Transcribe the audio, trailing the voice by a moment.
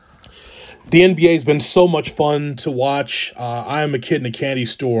The NBA has been so much fun to watch. I am a kid in a candy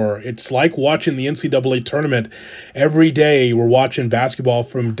store. It's like watching the NCAA tournament. Every day we're watching basketball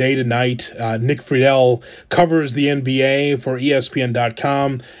from day to night. Nick Friedel covers the NBA for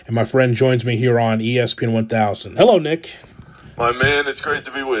ESPN.com, and my friend joins me here on ESPN 1000. Hello, Nick. My man, it's great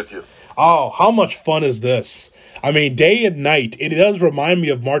to be with you. Oh, how much fun is this? I mean, day and night. It does remind me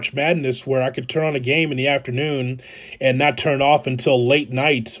of March Madness, where I could turn on a game in the afternoon and not turn it off until late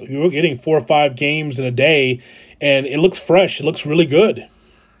night. You're getting 4 or 5 games in a day, and it looks fresh. It looks really good.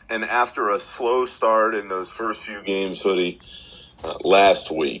 And after a slow start in those first few games, Hoodie,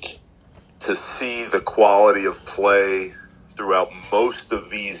 last week, to see the quality of play throughout most of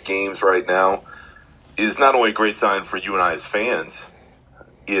these games right now is not only a great sign for you and I as fans,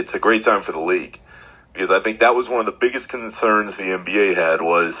 it's a great sign for the league. Because I think that was one of the biggest concerns the NBA had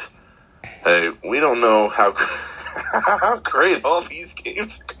was, hey, we don't know how great all these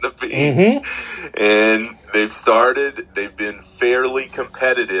games are going to be. Mm-hmm. And they've been fairly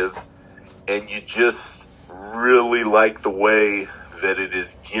competitive, and you just really like the way that it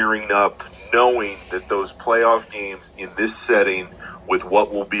is gearing up, knowing that those playoff games in this setting with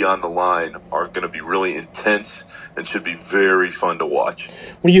what will be on the line are going to be really intense and should be very fun to watch.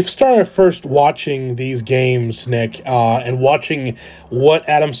 When you started first watching these games, Nick, and watching what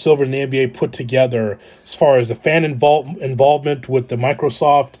Adam Silver and the NBA put together as far as the fan involvement with the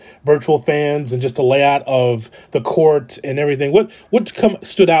Microsoft virtual fans and just the layout of the court and everything, what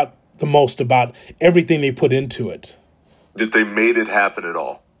stood out the most about everything they put into it? That they made it happen at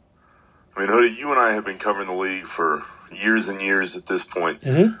all. I mean, Hoodie, you and I have been covering the league for years and years at this point.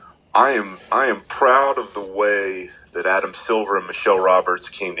 Mm-hmm. I am proud of the way that Adam Silver and Michelle Roberts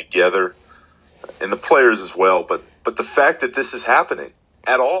came together, and the players as well. But the fact that this is happening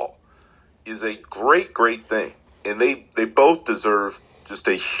at all is a great, great thing. And they both deserve just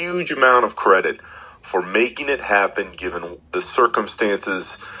a huge amount of credit for making it happen given the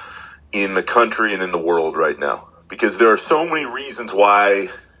circumstances in the country and in the world right now. Because there are so many reasons why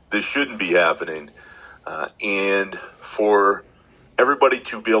this shouldn't be happening. And for everybody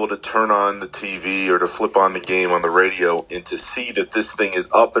to be able to turn on the TV or to flip on the game on the radio and to see that this thing is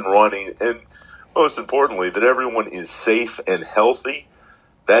up and running, and most importantly, that everyone is safe and healthy,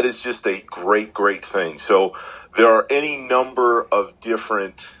 that is just a great, great thing. So there are any number of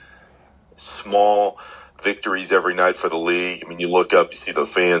different small victories every night for the league. I mean, you look up, you see the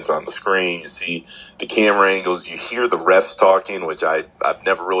fans on the screen, you see the camera angles, you hear the refs talking, which I've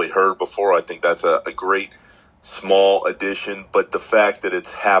never really heard before. I think that's a great small addition, but the fact that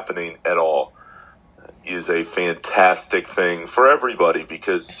it's happening at all is a fantastic thing for everybody,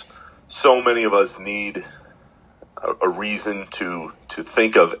 because so many of us need a reason to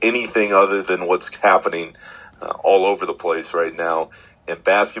think of anything other than what's happening all over the place right now. And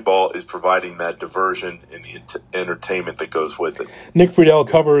basketball is providing that diversion and the entertainment that goes with it. Nick Friedel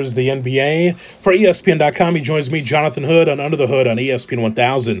covers the NBA for ESPN.com. He joins me, Jonathan Hood, on Under the Hood on ESPN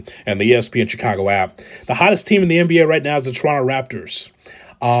 1000 and the ESPN Chicago app. The hottest team in the NBA right now is the Toronto Raptors.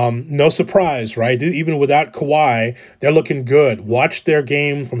 No surprise, right? Even without Kawhi, they're looking good. Watch their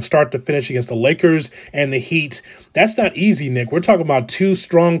game from start to finish against the Lakers and the Heat. That's not easy, Nick. We're talking about two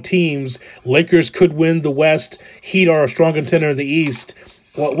strong teams. Lakers could win the West. Heat are a strong contender in the East.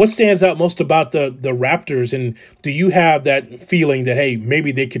 What stands out most about the Raptors, and do you have that feeling that, hey,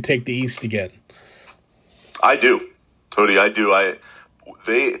 maybe they could take the East again? I do, Cody. I do.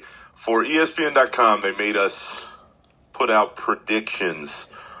 For ESPN.com, they made us put out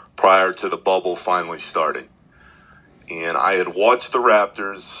predictions prior to the bubble finally starting. And I had watched the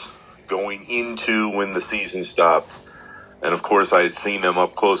Raptors going into when the season stopped. And of course, I had seen them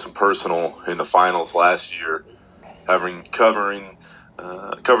up close and personal in the finals last year, having covered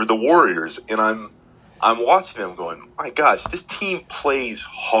the Warriors. And I'm watching them going, my gosh, this team plays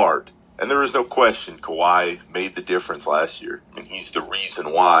hard. And there is no question Kawhi made the difference last year. I mean, he's the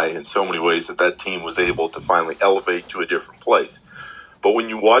reason why in so many ways that team was able to finally elevate to a different place. But when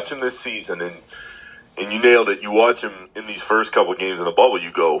you watch him this season, and you nailed it, you watch him in these first couple of games in the bubble,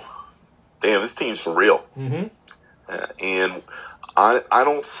 you go, damn, this team's for real. Mm-hmm. And I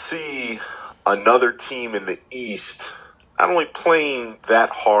don't see another team in the East not only playing that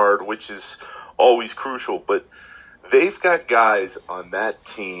hard, which is always crucial, but they've got guys on that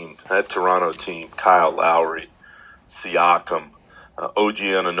team, that Toronto team, Kyle Lowry, Siakam, OG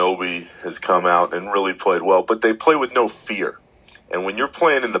Anunoby has come out and really played well, but they play with no fear. And when you're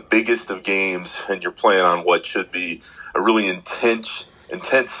playing in the biggest of games and you're playing on what should be a really intense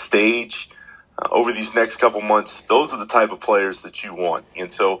stage over these next couple months, those are the type of players that you want.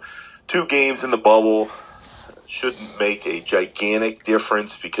 And so 2 games in the bubble shouldn't make a gigantic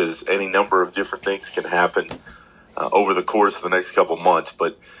difference because any number of different things can happen over the course of the next couple months.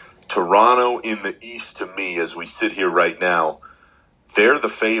 But Toronto in the East, to me, as we sit here right now, they're the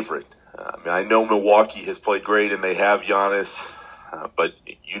favorite. I know Milwaukee has played great and they have Giannis, but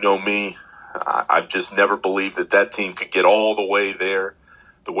you know me, I've just never believed that team could get all the way there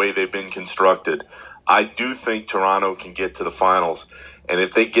the way they've been constructed. I do think Toronto can get to the finals, and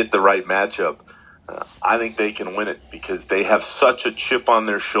if they get the right matchup, I think they can win it because they have such a chip on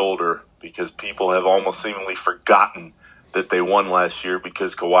their shoulder because people have almost seemingly forgotten that they won last year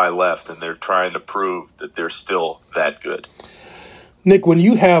because Kawhi left, and they're trying to prove that they're still that good. Nick, when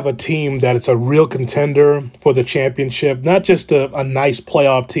you have a team that is a real contender for the championship, not just a nice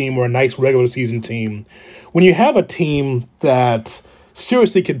playoff team or a nice regular season team, when you have a team that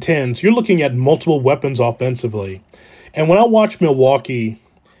seriously contends, you're looking at multiple weapons offensively. And when I watch Milwaukee,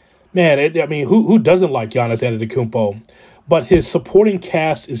 man, who doesn't like Giannis Antetokounmpo? But his supporting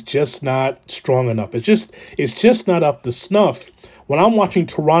cast is just not strong enough. It's just not up to snuff. When I'm watching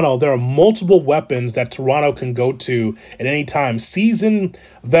Toronto, there are multiple weapons that Toronto can go to at any time. Seasoned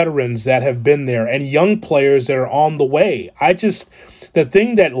veterans that have been there and young players that are on the way. The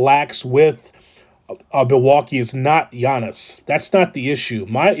thing that lacks with Milwaukee is not Giannis. That's not the issue.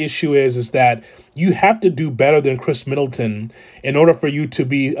 My issue is that you have to do better than Chris Middleton in order for you to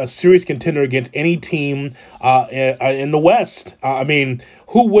be a serious contender against any team in the West.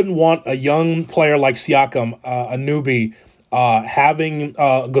 Who wouldn't want a young player like Siakam, a newbie, having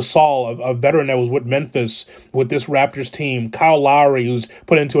Gasol, a veteran that was with Memphis with this Raptors team, Kyle Lowry, who's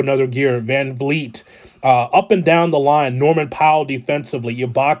put into another gear, Van Vliet, up and down the line, Norman Powell defensively,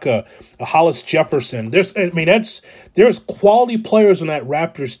 Ibaka, Hollis Jefferson. There's quality players on that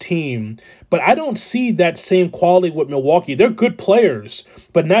Raptors team, but I don't see that same quality with Milwaukee. They're good players,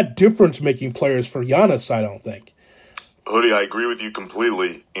 but not difference-making players for Giannis, I don't think. Hoodie, I agree with you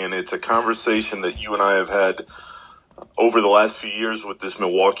completely, and it's a conversation that you and I have had over the last few years with this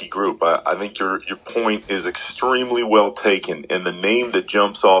Milwaukee group. I think your point is extremely well taken, and the name that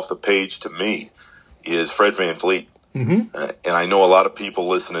jumps off the page to me is Fred VanVleet. Mm-hmm. And I know a lot of people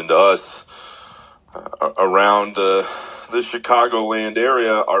listening to us around the Chicagoland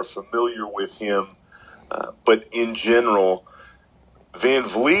area are familiar with him. But in general,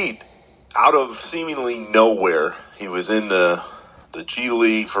 VanVleet, out of seemingly nowhere, he was in the G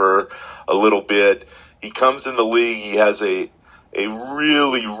League for a little bit. He comes in the league. He has a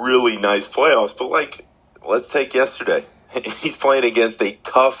really, really nice playoffs. But, let's take yesterday. He's playing against a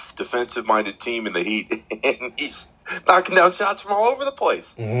tough defensive-minded team in the Heat, and he's knocking down shots from all over the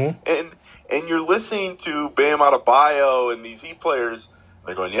place. Mm-hmm. And you're listening to Bam Adebayo and these Heat players.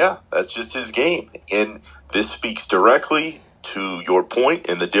 They're going, yeah, that's just his game. And this speaks directly to your point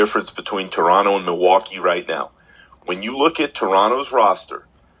and the difference between Toronto and Milwaukee right now. When you look at Toronto's roster,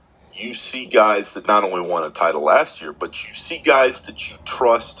 you see guys that not only won a title last year, but you see guys that you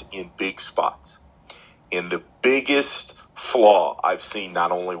trust in big spots. And the biggest flaw I've seen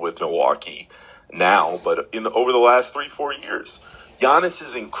not only with Milwaukee now, but over the last 3-4 years, Giannis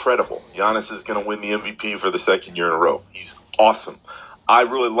is incredible. Giannis is going to win the MVP for the second year in a row. He's awesome. I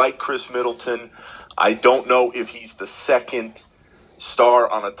really like Chris Middleton. I don't know if he's the second star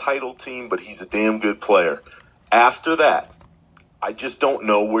on a title team, but he's a damn good player. After that, I just don't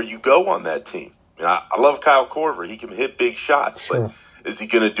know where you go on that team. I love Kyle Korver. He can hit big shots, sure. But is he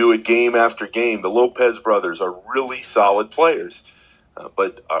going to do it game after game? The Lopez brothers are really solid players.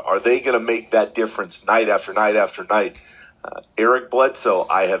 But are they going to make that difference night after night after night? Eric Bledsoe,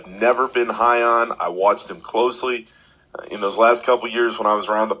 I have never been high on. I watched him closely in those last couple of years when I was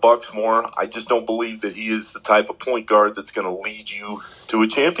around the Bucks more. I just don't believe that he is the type of point guard that's going to lead you to a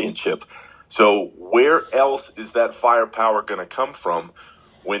championship. So where else is that firepower going to come from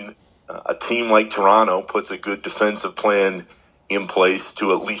when a team like Toronto puts a good defensive plan in place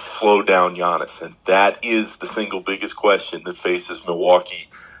to at least slow down Giannis? And that is the single biggest question that faces Milwaukee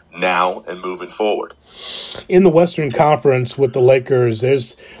now and moving forward. In the Western Conference with the Lakers,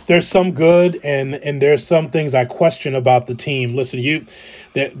 there's some good and there's some things I question about the team. Listen,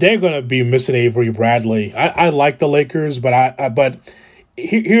 they're going to be missing Avery Bradley. I like the Lakers, but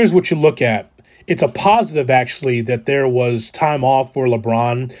here's what you look at. It's a positive, actually, that there was time off for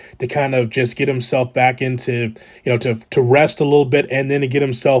LeBron to kind of just get himself back into, to rest a little bit and then to get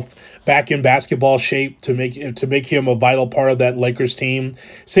himself back in basketball shape to make him a vital part of that Lakers team.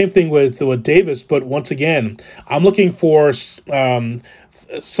 Same thing with Davis, but once again, I'm looking for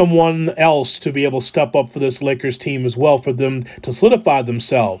someone else to be able to step up for this Lakers team as well, for them to solidify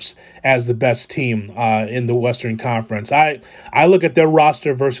themselves as the best team in the Western Conference. I look at their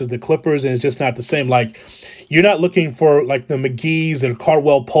roster versus the Clippers, and it's just not the same. you're not looking for like the McGee's and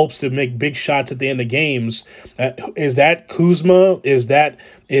Caldwell Popes to make big shots at the end of games. Is that Kuzma? Is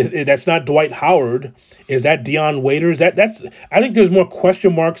that's not Dwight Howard? Is that Dion Waiters? That's I think there's more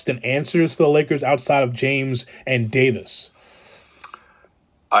question marks than answers for the Lakers outside of James and Davis.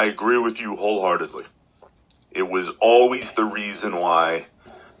 I agree with you wholeheartedly. It was always the reason why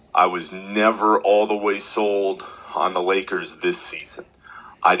I was never all the way sold on the Lakers this season.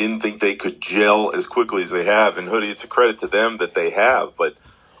 I didn't think they could gel as quickly as they have. And, Hoodie, it's a credit to them that they have. But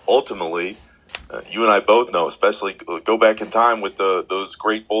ultimately, you and I both know, especially go back in time with those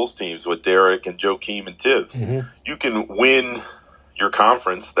great Bulls teams with Derek and Joakim and Tibbs. Mm-hmm. You can win your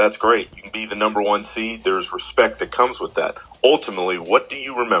conference. That's great. You can be the number one seed. There's respect that comes with that. Ultimately, what do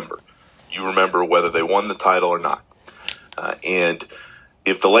you remember? You remember whether they won the title or not. And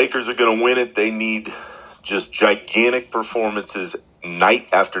if the Lakers are going to win it, they need just gigantic performances night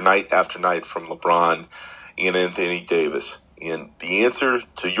after night after night from LeBron and Anthony Davis. And the answer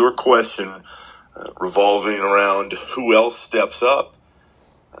to your question revolving around who else steps up,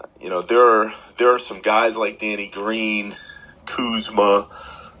 there are some guys like Danny Green, Kuzma,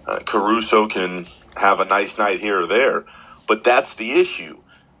 Caruso can have a nice night here or there. But that's the issue.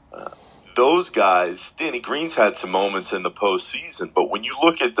 Those guys, Danny Green's had some moments in the postseason, but when you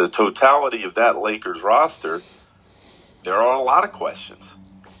look at the totality of that Lakers roster, there are a lot of questions.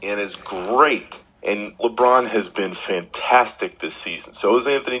 And it's great. And LeBron has been fantastic this season. So is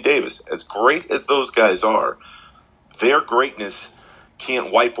Anthony Davis. As great as those guys are, their greatness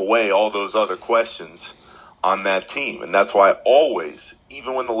can't wipe away all those other questions on that team. And that's why always,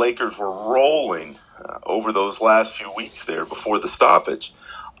 even when the Lakers were rolling over those last few weeks there before the stoppage,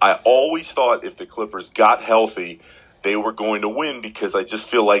 I always thought if the Clippers got healthy, they were going to win because I just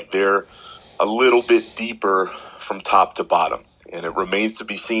feel like they're a little bit deeper from top to bottom. And it remains to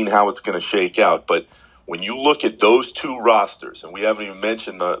be seen how it's going to shake out. But when you look at those two rosters, and we haven't even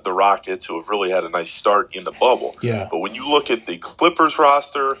mentioned the Rockets, who have really had a nice start in the bubble. Yeah. But when you look at the Clippers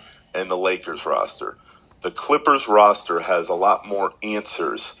roster and the Lakers roster, the Clippers roster has a lot more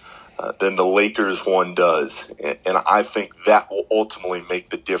answers than the Lakers one does. And I think that will ultimately make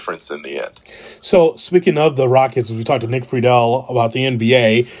the difference in the end. So, speaking of the Rockets, we talked to Nick Friedel about the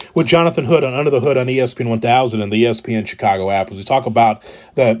NBA with Jonathan Hood on Under the Hood on ESPN 1000 and the ESPN Chicago app. As we talk about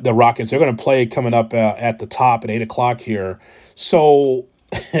the Rockets, they're going to play coming up at the top at 8 o'clock here. So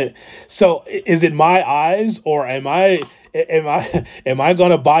is it my eyes, or am I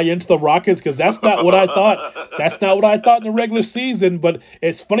going to buy into the Rockets? Because that's not what I thought. That's not what I thought in the regular season. But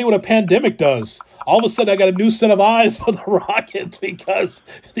it's funny what a pandemic does. All of a sudden, I got a new set of eyes for the Rockets because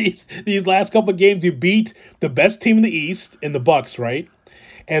these last couple of games, you beat the best team in the East in the Bucks, right?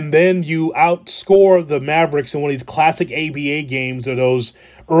 And then you outscore the Mavericks in one of these classic ABA games, or those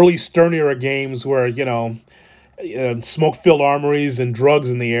early Stern era games where smoke-filled armories and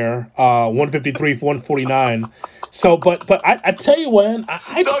drugs in the air, 153 for 149. So, but I tell you when,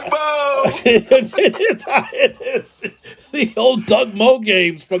 it is the old Doug Moe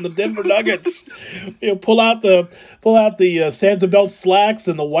games from the Denver Nuggets. Pull out the Sansa belt slacks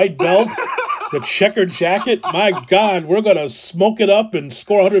and the white belt, the checkered jacket. My God, we're gonna smoke it up and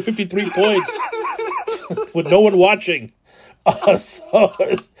score 153 points with no one watching.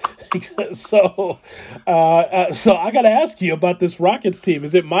 So I got to ask you about this Rockets team.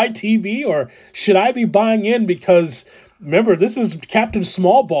 Is it my TV, or should I be buying in? Because remember, this is Captain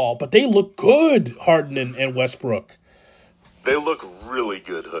Small Ball, but they look good, Harden and Westbrook. They look really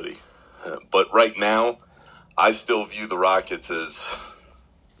good, Hoodie. But right now, I still view the Rockets as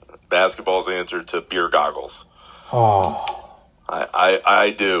basketball's answer to beer goggles. Oh,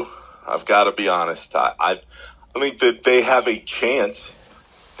 I do. I've got to be honest. I think that they have a chance.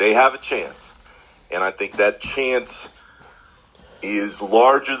 They have a chance. And I think that chance is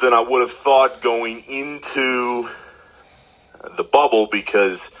larger than I would have thought going into the bubble,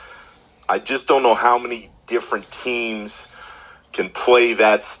 because I just don't know how many different teams can play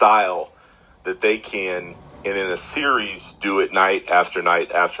that style that they can, and in a series do it night after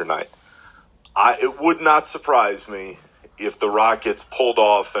night after night. It would not surprise me if the Rockets pulled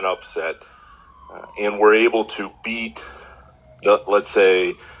off an upset and were able to beat, let's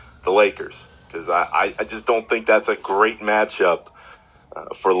say, the Lakers, because I just don't think that's a great matchup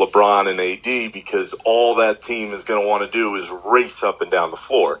for LeBron and AD, because all that team is going to want to do is race up and down the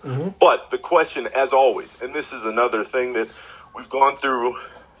floor. Mm-hmm. But the question, as always, and this is another thing that we've gone through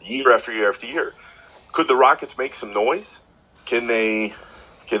year after year after year, could the Rockets make some noise? Can they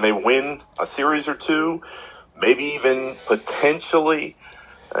win a series or two? Maybe even potentially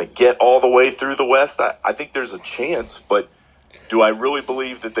get all the way through the West? I think there's a chance, but Do I really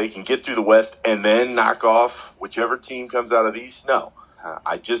believe that they can get through the West and then knock off whichever team comes out of the East? No.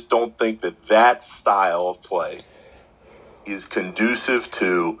 I just don't think that style of play is conducive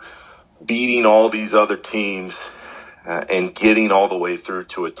to beating all these other teams and getting all the way through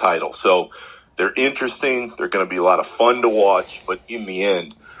to a title. So they're interesting. They're going to be a lot of fun to watch. But in the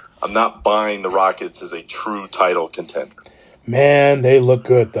end, I'm not buying the Rockets as a true title contender. Man, they look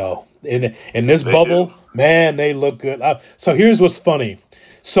good, though. In this bubble, do. Man, they look good. So here's what's funny.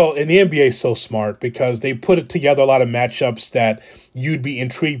 So, and the NBA is so smart because they put it together a lot of matchups that you'd be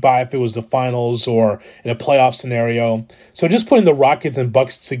intrigued by if it was the finals or in a playoff scenario. So just putting the Rockets and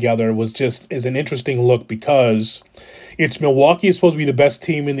Bucks together is an interesting look because it's Milwaukee is supposed to be the best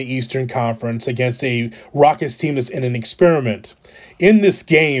team in the Eastern Conference against a Rockets team that's in an experiment. In this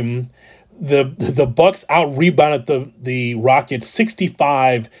game, the Bucks out-rebounded the Rockets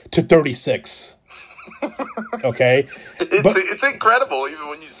 65-36. Okay? It's incredible, even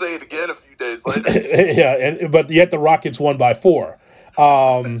when you say it again a few days later. Yeah, but yet the Rockets won by 4.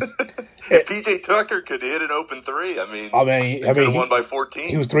 If PJ Tucker could hit an open three, I mean, he won by 14.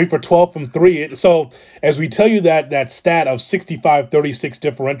 He was 3 for 12 from 3. So as we tell you that stat of 65-36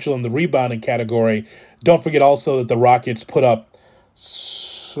 differential in the rebounding category, don't forget also that the Rockets put up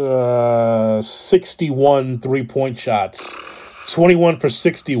 61 three-point shots, 21 for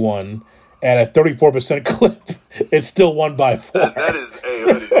 61 at a 34% clip. It's still won by 4. That is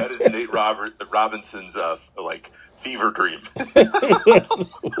Nate Robinson's fever dream.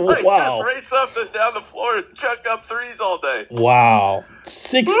 Wow. Just race up and down the floor and chuck up threes all day. Wow.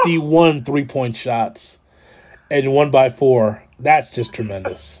 61 three-point shots and 1 by 4. That's just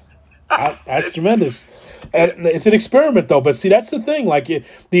tremendous. That's tremendous. And it's an experiment, though. But see, that's the thing. The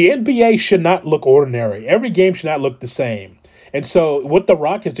NBA should not look ordinary. Every game should not look the same. And so with the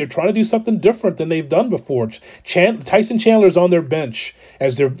Rockets, they're trying to do something different than they've done before. Tyson Chandler's on their bench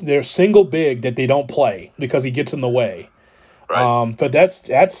as their single big that they don't play because he gets in the way. Right. But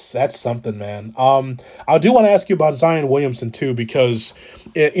that's something, man. I do want to ask you about Zion Williamson too, because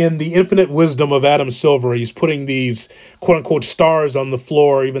in the infinite wisdom of Adam Silver, he's putting these quote unquote stars on the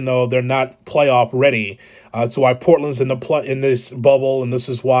floor, even though they're not playoff ready. That's why Portland's in this bubble, and this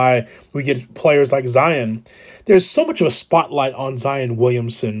is why we get players like Zion. There's so much of a spotlight on Zion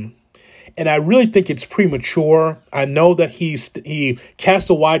Williamson, and I really think it's premature. I know that he casts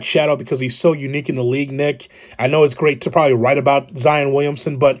a wide shadow because he's so unique in the league, Nick. I know it's great to probably write about Zion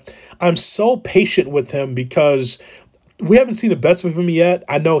Williamson, but I'm so patient with him because we haven't seen the best of him yet.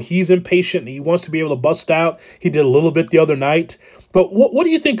 I know he's impatient. He wants to be able to bust out. He did a little bit the other night. But what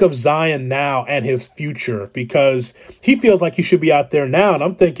do you think of Zion now and his future? Because he feels like he should be out there now, and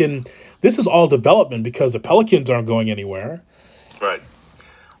I'm thinking this is all development because the Pelicans aren't going anywhere. Right.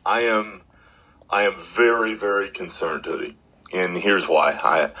 I am very, very concerned, Hoodie. And here's why.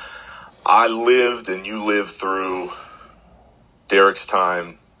 I lived and you lived through Derek's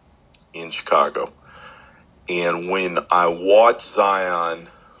time in Chicago. And when I watch Zion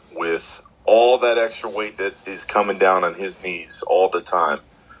with all that extra weight that is coming down on his knees all the time,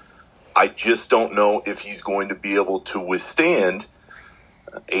 I just don't know if he's going to be able to withstand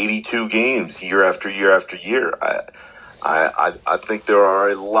 82 games year after year after year. I think there are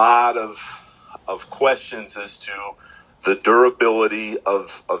a lot of questions as to the durability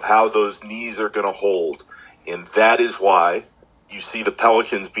of how those knees are going to hold. And that is why you see the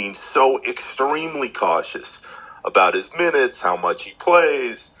Pelicans being so extremely cautious about his minutes, how much he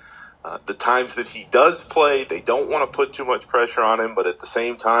plays. The times that he does play, they don't want to put too much pressure on him, but at the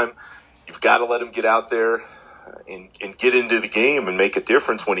same time, you've got to let him get out there and get into the game and make a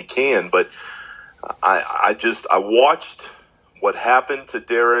difference when he can. But I watched what happened to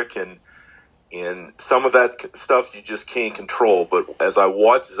Derek, and some of that stuff you just can't control. But as I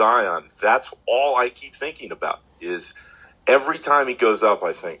watch Zion, that's all I keep thinking about is every time he goes up,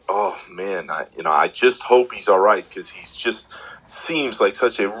 I think, oh man, I just hope he's all right, because he's just seems like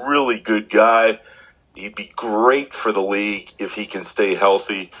such a really good guy. He'd be great for the league if he can stay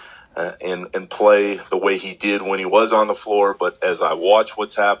healthy and play the way he did when he was on the floor. But as I watch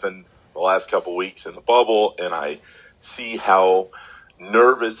what's happened the last couple weeks in the bubble, and I see how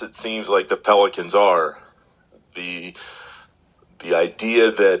nervous it seems like the Pelicans are, the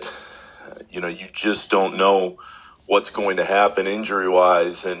idea that you just don't know what's going to happen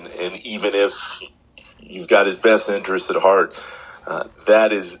injury-wise, and even if you've got his best interest at heart,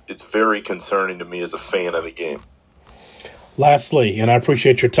 it's very concerning to me as a fan of the game. Lastly, and I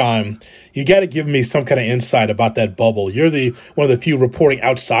appreciate your time, you got to give me some kind of insight about that bubble. You're one of the few reporting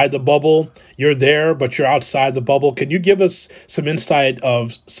outside the bubble. You're there, but you're outside the bubble. Can you give us some insight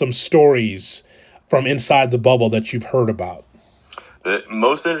of some stories from inside the bubble that you've heard about? The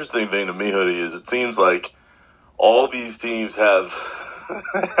most interesting thing to me, Hoodie, is it seems like all these teams have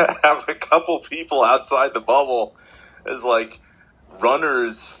have a couple people outside the bubble as like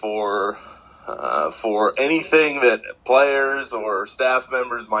runners for anything that players or staff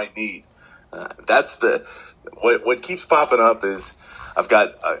members might need. That's what keeps popping up is I've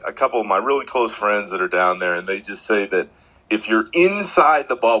got a couple of my really close friends that are down there, and they just say that if you're inside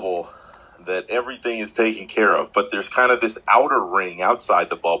the bubble, that everything is taken care of. But there's kind of this outer ring outside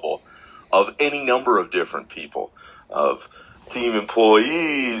the bubble of any number of different people, of team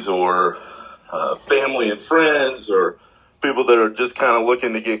employees or family and friends or people that are just kind of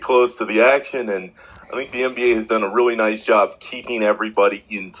looking to get close to the action. And I think the NBA has done a really nice job keeping everybody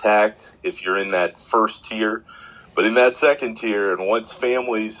intact if you're in that first tier. But in that second tier, and once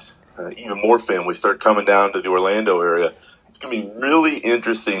families, even more families, start coming down to the Orlando area, it's going to be really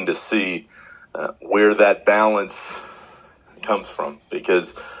interesting to see where that balance comes from,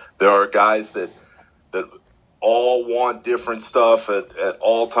 because there are guys that all want different stuff at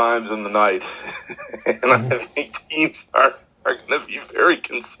all times in the night. And I think teams are going to be very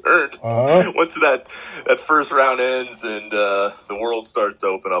concerned once that first round ends and the world starts to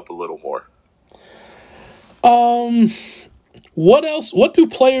open up a little more. What else? What do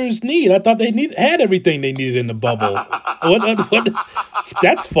players need? I thought they had everything they needed in the bubble. What?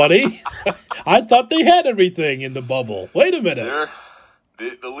 That's funny. I thought they had everything in the bubble. Wait a minute.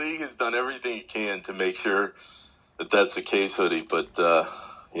 The league has done everything it can to make sure that that's the case, Hoodie. But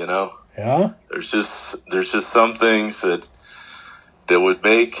yeah, there's just some things that would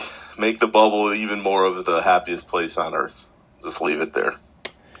make the bubble even more of the happiest place on earth. Just leave it there.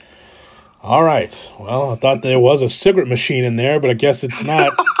 All right. Well, I thought there was a cigarette machine in there, but I guess it's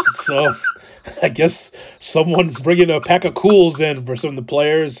not. So I guess someone bringing a pack of Cools in for some of the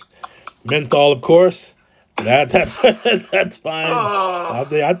players. Menthol, of course. That's fine.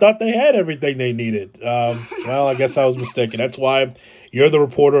 I thought they had everything they needed. Well, I guess I was mistaken. That's why you're the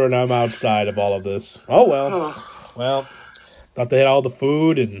reporter and I'm outside of all of this. Oh, well, thought they had all the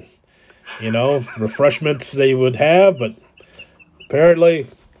food and, refreshments they would have, but apparently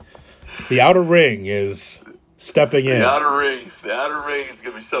the outer ring is stepping in. The outer ring is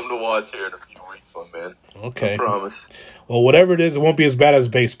going to be something to watch here in a few weeks, my man. Okay. I promise. Well, whatever it is, it won't be as bad as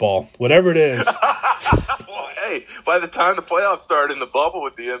baseball. Whatever it is. Well, hey, by the time the playoffs start in the bubble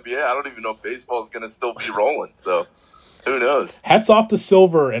with the NBA, I don't even know if baseball is going to still be rolling. So, who knows? Hats off to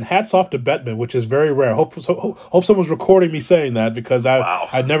Silver and hats off to Bettman, which is very rare. Hope someone's recording me saying that, because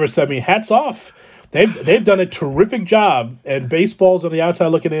I've never said me. Hats off. They've done a terrific job, and baseball's on the outside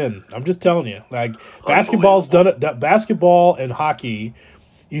looking in. I'm just telling you. Like, basketball's done it. Basketball and hockey,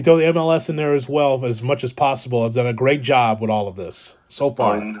 you throw the MLS in there as well as much as possible, have done a great job with all of this so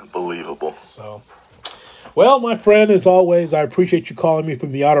far. Unbelievable. So, well, my friend, as always, I appreciate you calling me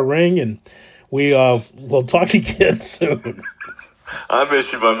from the outer ring, and we'll talk again soon. I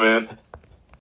miss you, my man.